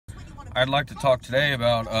I'd like to talk today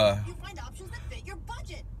about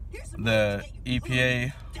the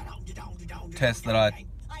EPA test that I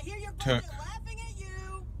took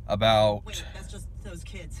about,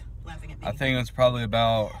 I think it's probably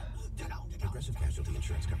about Progressive Casualty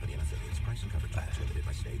Insurance Company and affiliates. Price and coverage match limited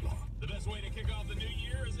by state law. The best way to kick off the new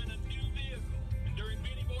year is in a new vehicle. And during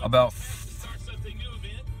about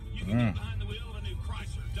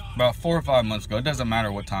 4 or 5 months ago. It doesn't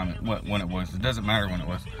matter what time when it was. It doesn't matter when it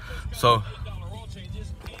was. So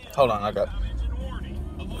hold on, I got.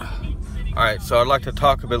 All right, so I'd like to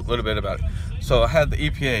talk a little bit about it. So I had the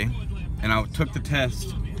EPA, and I took the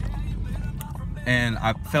test, and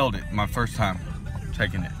I failed it my first time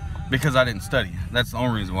taking it because I didn't study. That's the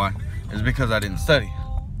only reason why. Is because I didn't study.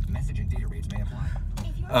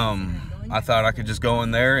 I thought I could just go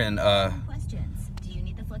in there and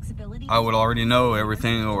I would already know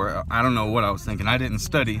everything, or I don't know what I was thinking. I didn't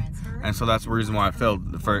study, and so that's the reason why I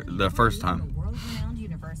failed the first time.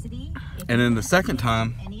 And then the second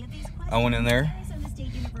time I went in there,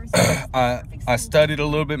 I studied a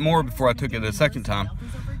little bit more before I took it the second time.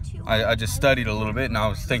 I just studied a little bit, and I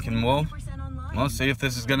was thinking, well, see if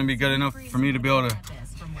this is going to be good enough for me to be able to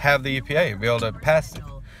have the EPA, be able to pass it.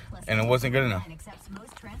 And it wasn't good enough.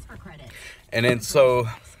 And then so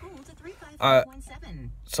I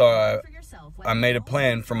made a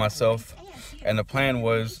plan for myself, and the plan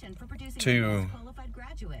was to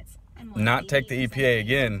not take the EPA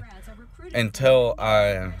again until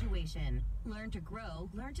I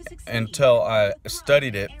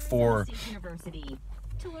studied it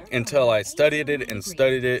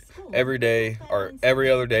every day or every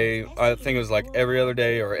other day. I think it was like every other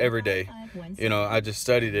day or every day. You know, I just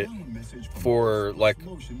studied it for like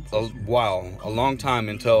a while, a long time,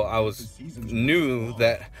 until I knew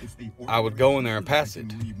that I would go in there and pass it.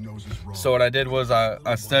 So what I did was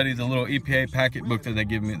I studied the little EPA packet book that they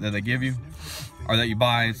give you, or that you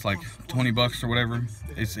buy. It's like 20 bucks or whatever.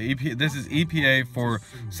 It's the EPA. This is EPA for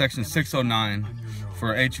section 609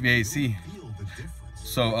 for HVAC.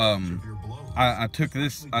 So I took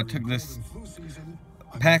this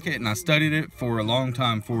packet and I studied it for a long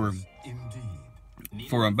time, for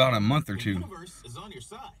about a month or two,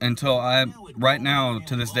 until right now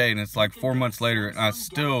to this day, and it's like 4 months later, and I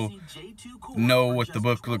still know what the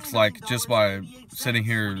book looks like just by sitting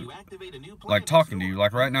here like talking to you,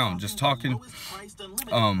 like right now, just talking.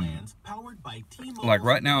 Like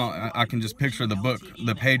right now I can just picture the book,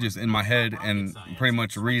 the pages in my head, and pretty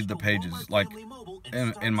much read the pages like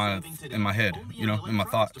in my head, you know, in my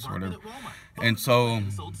thoughts or whatever. And so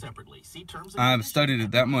I've studied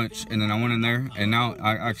it that much, and then I went in there, and now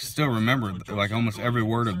I still remember like almost every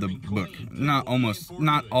word of the book. Not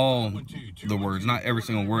all the words, not every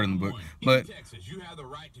single word in the book, but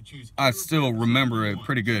I still remember it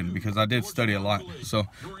pretty good because I did study a lot. So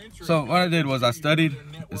what I did was I studied,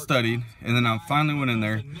 and then I finally went in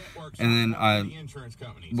there, and then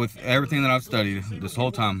with everything that I've studied this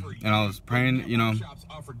whole time, and I was praying, you know,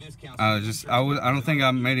 I don't think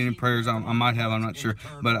I made any prayers. I might have, I'm not sure,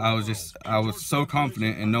 but I was so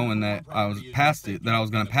confident in knowing that I was past it, that I was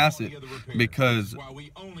going to pass it, because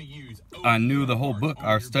I knew the whole book.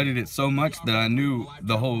 I studied it so much that I knew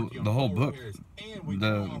the whole book,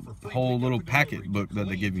 the whole little packet book that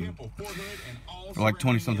they give you for like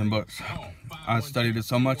 20 something bucks. I studied it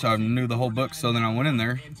so much I knew the whole book. So then I went in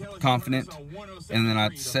there confident, and then I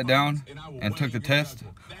sat down and took the test.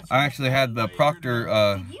 I actually had the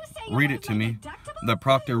proctor read it to me. The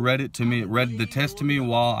proctor read the test to me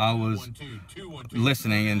while I was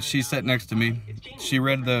listening, and she sat next to me. She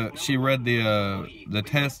read the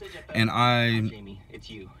test, and I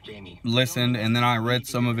listened, and then I read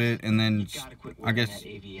some of it, and then I guess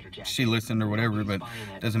she listened or whatever, but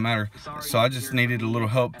it doesn't matter. So I just needed a little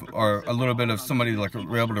help, or a little bit of somebody like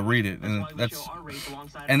be able to read it,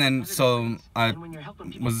 and then so I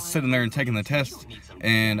was sitting there and taking the test,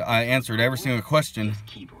 and I answered every single question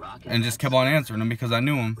and just kept on answering them because I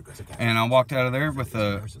knew them. And I walked out of there with 2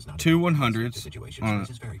 100s.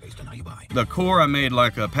 The core I made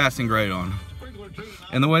like a passing grade on.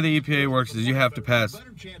 And the way the EPA works is you have to pass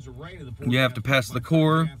the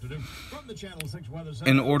core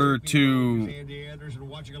in order to,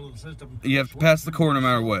 you have to pass the core no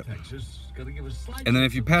matter what. And then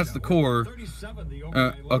if you pass the core,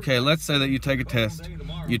 okay, let's say that you take a test,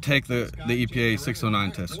 you take the EPA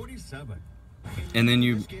 609 test, and then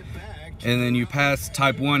you pass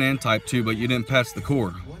type 1 and type 2, but you didn't pass the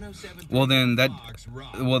core. Well then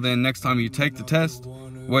next time you take the test,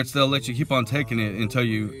 which they'll let you keep on taking it until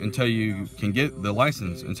you can get the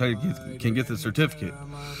license, until you can get the certificate.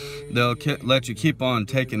 They'll let you keep on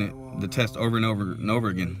taking the test over and over and over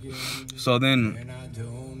again. So then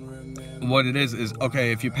what it is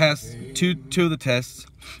okay, if you pass two of the tests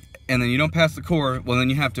and then you don't pass the core, well then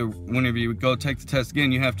you have to, whenever you go take the test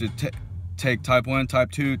again, you have to take type 1,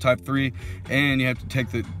 type 2, type 3, and you have to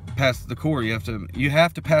pass the core. You have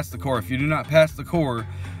to pass the core. If you do not pass the core,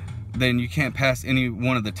 then you can't pass any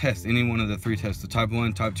one of the tests, any one of the 3 tests, the type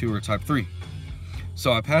 1, type 2, or type 3.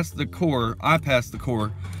 So I passed the core. When I passed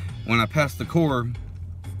the core,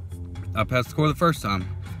 the first time,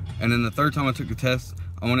 and then the third time I took the test,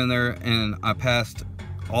 I went in there and I passed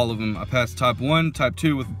all of them. I passed type 1, type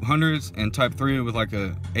 2 with hundreds, and type 3 with like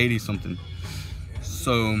a 80 something.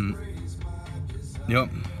 So, yep.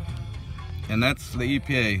 And that's the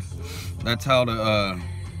EPA. That's how to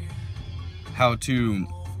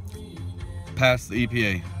pass the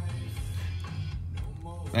EPA.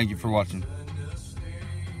 Thank you for watching.